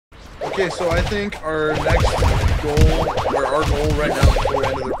Okay, so I think our next goal, or our goal right now before we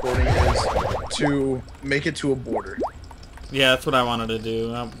end the recording is to make it to a border. Yeah, that's what I wanted to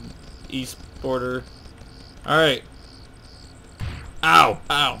do. East border. Alright. Ow!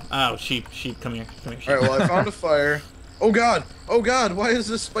 Ow! Ow! Sheep! Sheep! Come here! Come here! Sheep. Alright, well I found a fire. Oh god! Oh god! Why is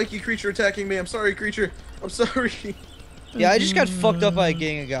this spiky creature attacking me? I'm sorry, creature. I'm sorry. Yeah, I just got fucked up by a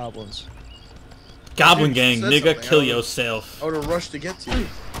gang of goblins. Goblin gang, nigga, something. kill yourself. I would have rushed to get to you.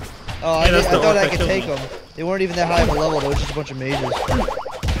 Oh, Hey, I that's not thought what I I could killed take me. them. They weren't even that high of a level. They were just a bunch of mages.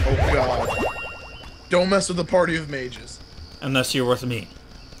 Oh god. Don't mess with the party of mages. Unless you're with me.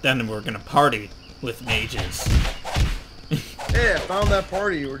 Then we're gonna party with mages. Hey, I found that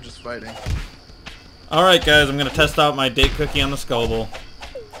party you were just fighting. Alright guys, I'm gonna test out my date cookie on the Scobble.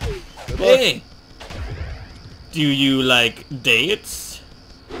 Good luck. Hey! Do you like dates?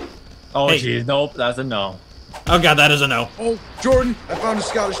 Oh Hey. jeez, nope, that's a no. Oh god, that is a no. Oh, Jordan, I found a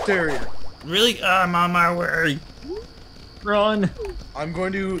Scottish Terrier. Really? I'm on my way. Run! I'm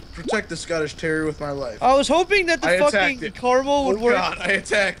going to protect the Scottish Terrier with my life. I was hoping that the I attacked fucking it. caramel would Oh work. god, I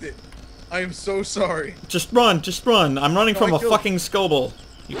attacked it. I am so sorry. Just run, just run. I'm running No, from I a killed fucking Scobble.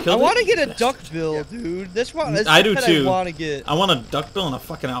 You killed I it? want to get a Bastard. duckbill, dude. That's what I do too. I want to get. I want a duckbill and a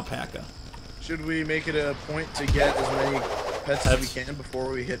fucking alpaca. Should we make it a point to get as many pets as we can before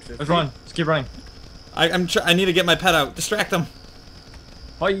we hit 50? Let's run. Just keep running. I need to get my pet out. Distract them.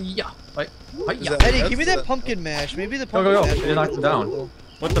 Hiya! Hiya! that- Eddie, give me that's that pumpkin mash. Maybe the Go, pumpkin go, go. mash. You knocked him down.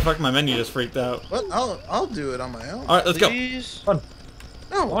 What the fuck? My menu just freaked out. What? I'll do it on my own. Alright, let's go. Please.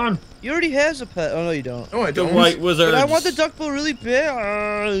 No, Run! You already has a pet. Oh no, you don't. no, I The don't. White Wizards. But I want the duckbill really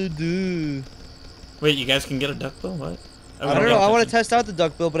bad. Dude. Wait, you guys can get a duckbill? What? I don't know. I want to test out the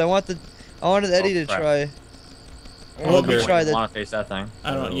duckbill, but I wanted Eddie to crap. try. Oh, Let me beer. try I that. want to face that thing.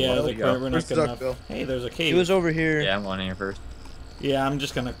 I don't. So, Yeah, there like we go. we're not Where's the good enough. duckbill? Hey, there's a cave. He was over here. Yeah, I'm going in here first. Yeah, I'm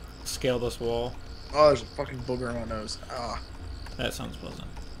just gonna scale this wall. Oh, there's a fucking booger on my nose. Ah. That sounds pleasant.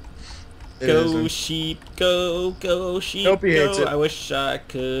 It Go isn't. sheep, go, go sheep, Nope, he go. hates it. I wish I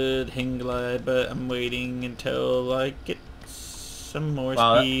could hang glide, but I'm waiting until I get some more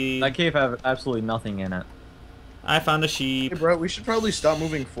Wow, speed. that cave have absolutely nothing in it. I found a Hey, sheep. bro, we should probably stop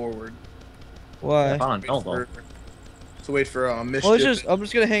moving forward. Why? I found an Wait elbow. to wait for mischief. Well, I'm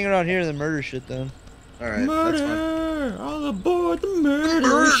just gonna hang around here and then murder shit then. All right, that's fine. Murder! All aboard the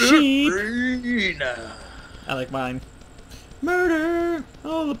murder sheep! I like mine. Murder!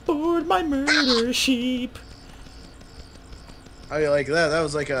 All aboard my murder sheep! How do you like that? That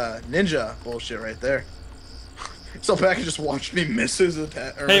was like a ninja bullshit right there. So back and just watched me miss his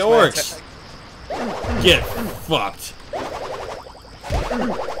attack. Hey, miss my orcs. attack. Get fucked! Are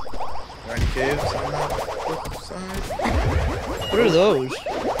there any caves on that side? What are those?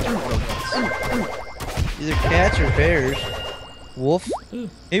 Either cats or bears. Wolf? Ooh.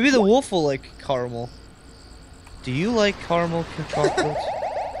 Maybe the wolf will like caramel. Do you like caramel chocolate?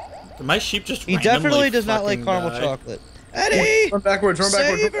 Did my sheep just He randomly definitely does not like fucking caramel die? chocolate. Eddie! Run backwards, run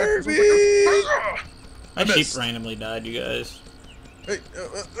backwards, run Savor backwards. me! My I sheep missed. randomly died, you guys. Hey,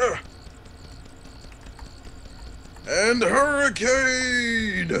 and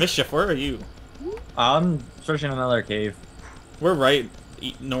hurricane! Mischief, where are you? I'm searching another cave. We're right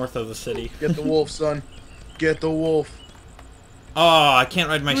north of the city. Get the wolf, son. Get the wolf. Oh, I can't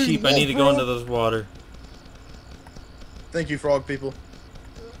ride my Where's sheep. the I need to go wolf, into this water. Thank you, frog people.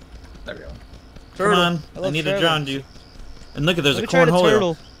 There we go. Come Turtle. on, I I love need to turtles. drown you. And look, there's Let a me try the cornholio.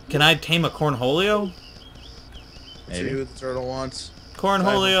 turtle. Can I tame a cornholio? Let's see Maybe. who the turtle wants.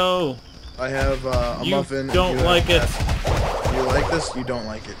 Cornholio! I have a You muffin. and don't you have like it. that. You like this? You don't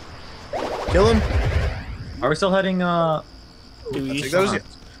like it. Kill him. Are we still heading, Do I you think that was it.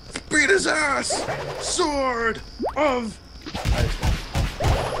 Beat his ass! Sword of... I was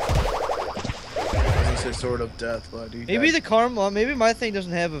gonna say sword of death, but he Maybe died. the caramel. Maybe my thing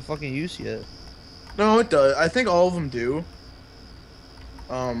doesn't have a fucking use yet. No, it does. I think all of them do.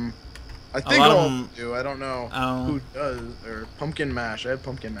 I think lot of all of them- them do. I don't know who does. Or pumpkin mash. I have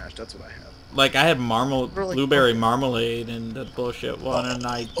pumpkin mash. That's what I have. Like, I had Or like blueberry marmalade and the bullshit one, and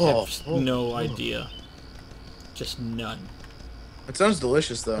I Oh, have oh, no oh. idea. Just none. It sounds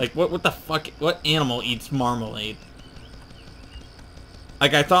delicious though. Like, what the fuck? What animal eats marmalade?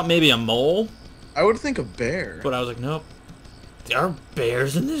 Like, I thought maybe a mole, I would think a bear. but I was like, nope. There are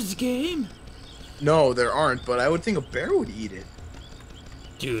bears in this game? No, there aren't. But I would think a bear would eat it.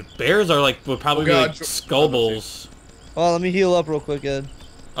 Dude, bears are like, would probably Oh, be God, like Jo- skulls. Oh, let me heal up real quick, Ed.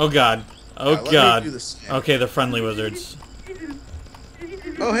 Oh god. Oh Yeah, let me god. do the same. Okay, they're friendly wizards.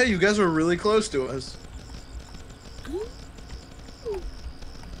 Oh, hey, you guys were really close to us.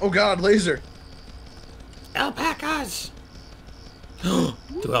 Oh god, laser. Alpacas!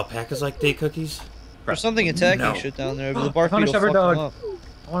 Do alpacas like date cookies? There's something attacking No. shit down there, but the I bark found a beetle shepherd fucked them dog.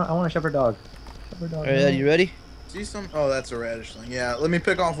 up. I want a shepherd dog. Shepherd dog. Alright, Ed, you ready? See some? Oh, that's a radish thing. Yeah, let me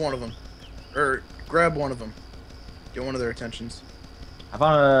pick off one of them. Or grab one of them. Get one of their attentions. I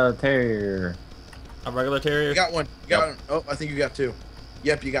found a terrier. A regular terrier? You got one. You got one. Oh, I think you got two.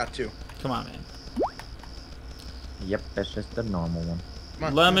 Yep, you got two. Come on, man. Yep, that's just the normal one. Come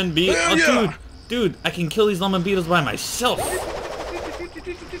on. Lemon beetle. Hell Oh, yeah! dude, I can kill these lemon beetles by myself. Kill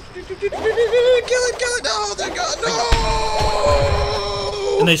it! No, thank God, no!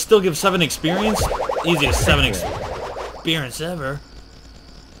 And they still give 7 experience? Easiest 7 experience ever.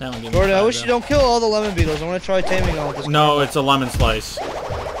 That one gave me Jordan, I 5, wish though. you don't kill all the lemon beetles. I want to try taming them with this. No, it's a lemon slice.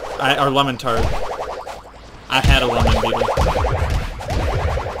 Or lemon tart. I had a lemon beetle.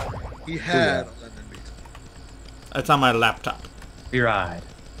 He had a lemon beetle. It's on my laptop. Be right.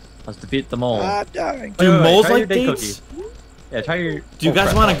 Let's defeat the mole. I'm dying. Do moles try your like date dates? cookie. Yeah, try your. Do you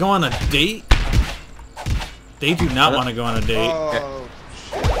guys want to go on a date? They do not want to go on a date. Oh,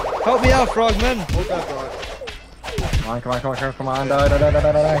 shit. Help me out, frogman. Hold that thought. Come on.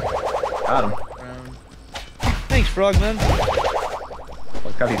 Die. Got him. Thanks, frogman.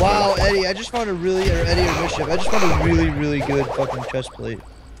 Look, got these Wow, Eddie, I just found a really, or Eddie or Bishop, I just found a really, really good fucking chest plate.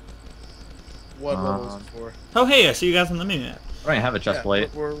 What level is it for? Oh, hey, I see you guys on the mini-map. I don't even have a chest plate.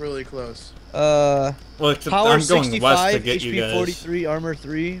 We're really close. Well, except Power I'm going west to 65, get you HP guys. 43, armor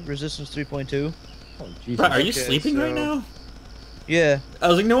 3, resistance 3.2. Oh, Jesus. Bro, are you Okay, sleeping right so- now? Yeah. I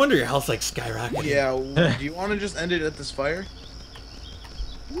was like, no wonder your health's like skyrocketing. Yeah, do you want to just end it at this fire?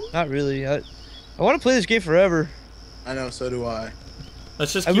 Not really. I want to play this game forever. I know, so do I.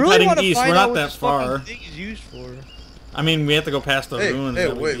 Let's just I keep really heading want to east. find We're out not what that this fucking far. thing is used for. I mean, we have to go past the ruins.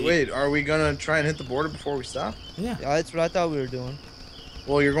 that we beat. Wait. Are we gonna try and hit the border before we stop? Yeah. Yeah, that's what I thought we were doing.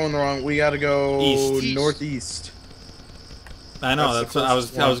 Well, you're going the wrong. We gotta go East. northeast. I know. That's That's the what I was.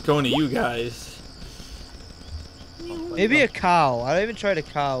 closest I was one. going to you guys. Maybe a cow. I haven't tried a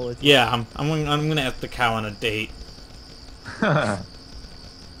cow with. Yeah, I'm gonna ask the cow on a date.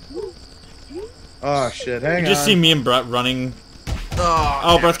 Oh shit! Hang You on. just see me and Brett running. Oh,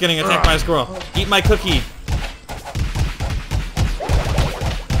 Oh, Brett's getting attacked by a squirrel. Eat my cookie.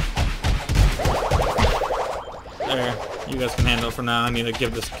 There. You guys can handle it for now. I need to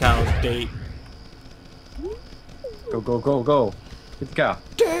give this cow a date. Go. Get the cow.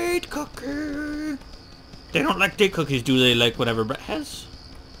 Date cookie. They don't like date cookies, do they? Like whatever Brett has.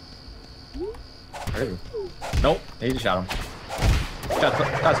 Hey. Nope. He just shot him.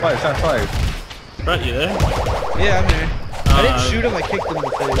 Shots fired. Brett, you there? Yeah, I'm here. I didn't shoot him. I kicked him in the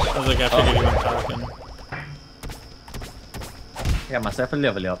face. I was like, I figured you weren't talking. I got myself a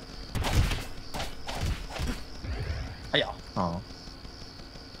level up. Hiya. Oh.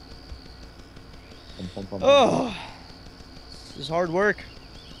 Oh, this is hard work.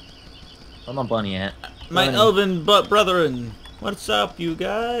 Where's my bunny at? My Bunny. elven brethren, what's up, you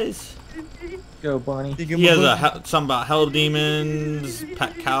guys? Go, bunny. He has something about hell demons,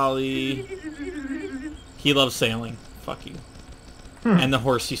 Pat Cali. He loves sailing. Fuck you. And the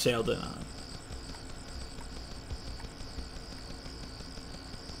horse he sailed in on.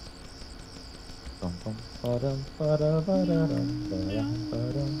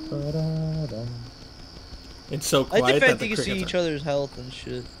 It's so I quiet like the that fact the that you can see crickets each other's health and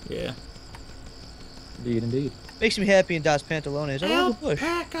shit. Yeah. Indeed. Makes me happy in Das Pantalones. I love the bush.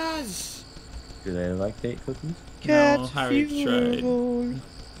 Alpacas! Do they like date cookies? No, I already tried. fuel.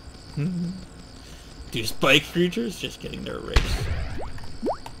 Do spike creatures? Just kidding, they're a race.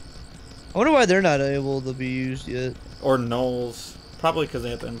 I wonder why they're not able to be used yet. Or gnolls. Probably because they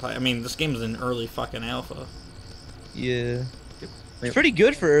have to imply. I mean, this game's in early fucking alpha. Yeah. It's pretty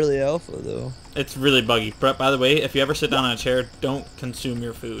good for early alpha, though. It's really buggy. Brett, by the way, if you ever sit down on a chair, don't consume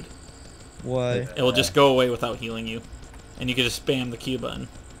your food. Why? It will just go away without healing you. And you can just spam the Q button.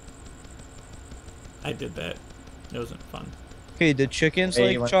 I did that. It wasn't fun. Okay, did chickens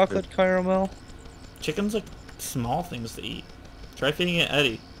Hey, you like want chocolate caramel? Chickens like small things to eat. Try feeding it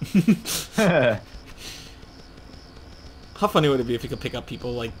Eddie. How funny would it be if you could pick up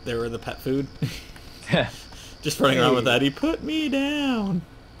people like they were the pet food? Just running around with Eddie. Put me down.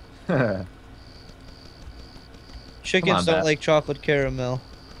 Chickens on, don't Beth. like chocolate caramel.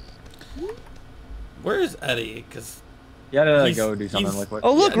 Where is Eddie? Because You gotta He's- go do something he's- liquid.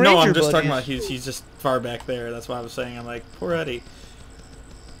 Oh, look, no, Ranger I'm just talking about buddies. he's just far back there. That's why I was saying I'm like poor Eddie.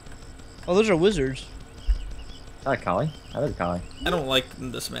 Oh, those are wizards. Is that a collie? That is a collie. I don't like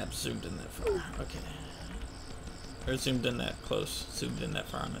this map zoomed in that far. Okay. Or zoomed in that close. Zoomed in that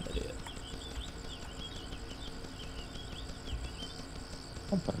far. I'm an idiot.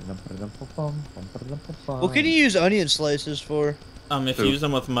 What can you use onion slices for? If you use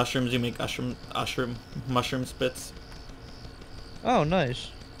them with mushrooms, you make mushroom spits. Oh, nice.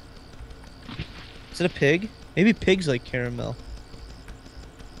 Is it a pig? Maybe pigs like caramel.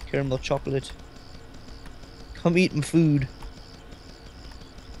 Caramel chocolate. Come eat my food.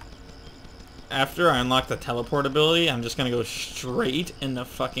 After I unlock the teleport ability, I'm just gonna go straight into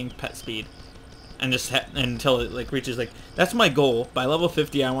fucking pet speed. And just until it like reaches like that's my goal. By level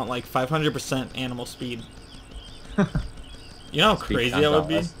 50, I want like 500% animal speed. You know how crazy that would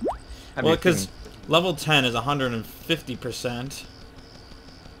be? Well, because level 10 is 150%,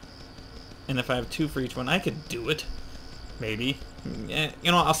 and if I have 2 for each one, I could do it. Maybe. You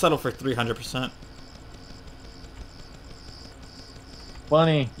know, I'll settle for 300%.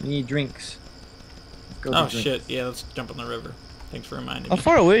 Bunny, you need drinks. Go Oh get drinks. shit! Yeah, let's jump in the river. Thanks for reminding How me.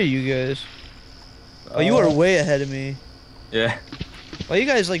 far away are you guys? Oh, you are way ahead of me. Yeah. Why are you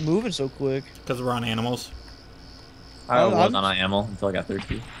guys like moving so quick? Because we're on animals. I was I'm- on an animal until I got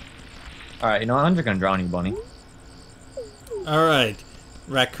thirsty. Alright, you know what? I'm just gonna drown you, Bunny. All right,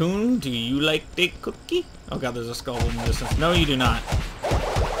 raccoon. Do you like the cookie? Oh god, there's a skull in the distance. No, you do not.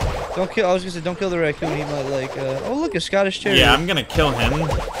 Don't kill. I was gonna say, don't kill the raccoon. He might like. Oh, look, a Scottish Terrier. Yeah, I'm gonna kill him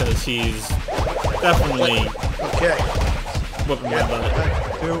because he's definitely Okay. whooping my butt.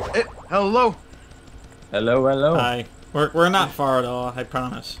 Back to it. Hello. Hello, hello. Hi. We're not far at all. I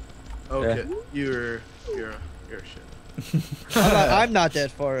promise. Okay. You're shit. I'm not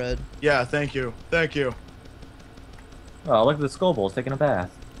that far, Ed. Yeah. Thank you. Thank you. Oh, look at the skull bowl's taking a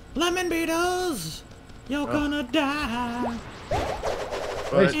bath. Lemon beetles, you're gonna die,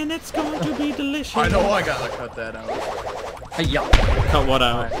 But and it's going to be delicious. I know I gotta cut that out. Hey, yeah. Cut what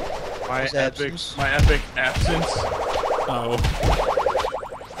out? My His epic, absence. my epic absence. Oh,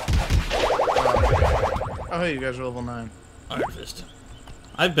 Oh, hey, you guys are level 9. Iron Fist.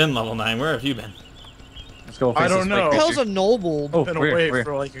 I've been level 9. Where have you been? Let's go. I face don't this know. fake What the hell's creature. a noble? Oh, Been we're away here, we're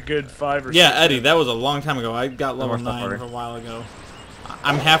for like a good 5 or 6 Yeah, Eddie, days. that was a long time ago. I got level more stuff 9 already. a while ago.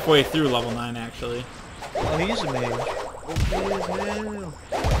 I'm halfway through level 9 actually. Oh, he's a mage.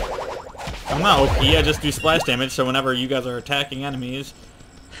 I'm not OP. I just do splash damage. So whenever you guys are attacking enemies,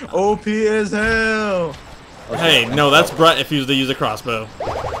 OP as hell. hey, no, that's Brett if he was to use a crossbow.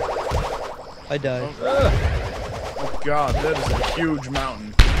 I died. Oh god, that is a huge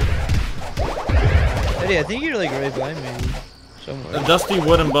mountain. Eddie, I think you're like right by me. A Somewhere. dusty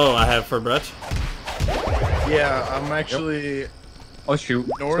wooden bow I have for Brett. Yeah, I'm actually. Oh, shoot.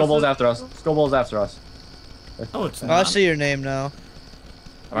 North Skull bowl's of- after us. Skull bowl's after us. Oh, it's Oh, I not. see your name now.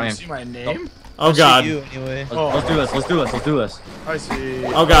 I don't You even- see my name? Oh I see god, you anyway. Let's do this. Let's do this. Let's do this. I see.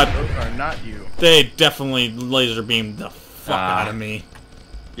 Oh, God. Those are not you. they definitely laser beamed the fuck Ah. out of me.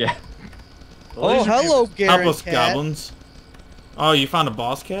 Yeah. The Oh, laser hello, beam- Gary Help us, Cat. goblins. Oh, you found a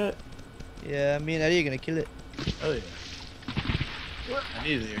boss cat? Yeah, me and Eddie are gonna kill it. Hell yeah. I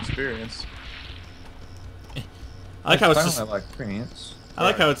needed the experience. I like how it's Finally, just. like experience. I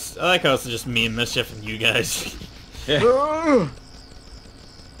like how it's just me and Mischief and you guys. Yeah. Ugh.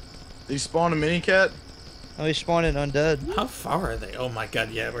 They spawn a mini cat? Oh, he spawned an undead. How far are they? Oh my god,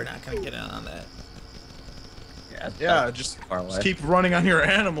 yeah, we're not gonna get in on that. Yeah, that's just far away. keep running on your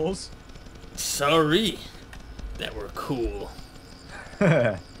animals. Sorry that we're cool.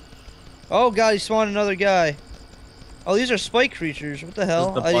 Oh god, he spawned another guy. Oh, these are spike creatures. What the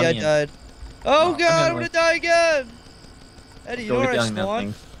hell? the Eddie, I bunny and- died. Oh Oh, god, I'm I'm gonna like- die again! Eddie, you know Go where get I down that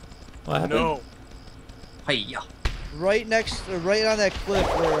spawned? thing. What happened? No. Hey, yeah. Right on that cliff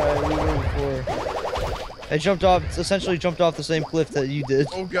where we were before. I jumped off, essentially jumped off the same cliff that you did.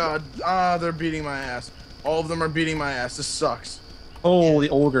 Oh god. Ah, they're beating my ass. All of them are beating my ass. This sucks. Holy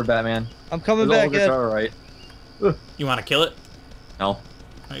ogre, Batman. I'm coming The back, ogres Ed. are alright. You want to kill it? No.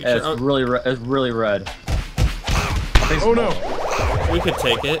 Are you Yeah, sure? it's really red. It's really red. Oh no. We could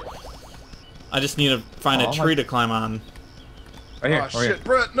take it. I just need to find Oh, a my- tree to climb on. Right here. Oh Right shit, here.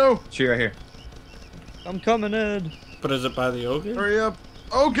 Brett, no. Tree right here. I'm coming, Ed. But is it by the ogre? Hurry up.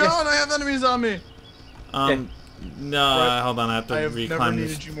 Oh god, I have enemies on me. No, Brett, hold on. I have to I have never reclimb needed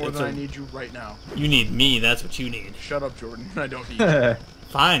this. you more It's than a- I need you right now. You need me. That's what you need. Shut up, Jordan. I don't need you.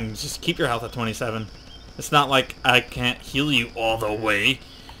 Fine. Just keep your health at 27. It's not like I can't heal you all the way.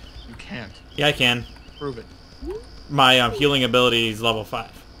 You can't. Yeah, I can. Prove it. My healing ability is level 5.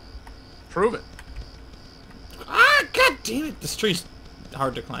 Prove it. Ah, god damn it! This tree's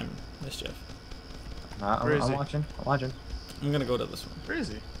hard to climb, Mischief. Where is I'm he? watching. I'm watching. I'm gonna go to this one. Where is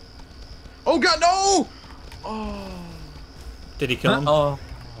he? Oh god, no! Oh. Did he kill him? Oh.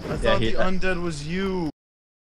 I Yeah, thought he- the undead was you.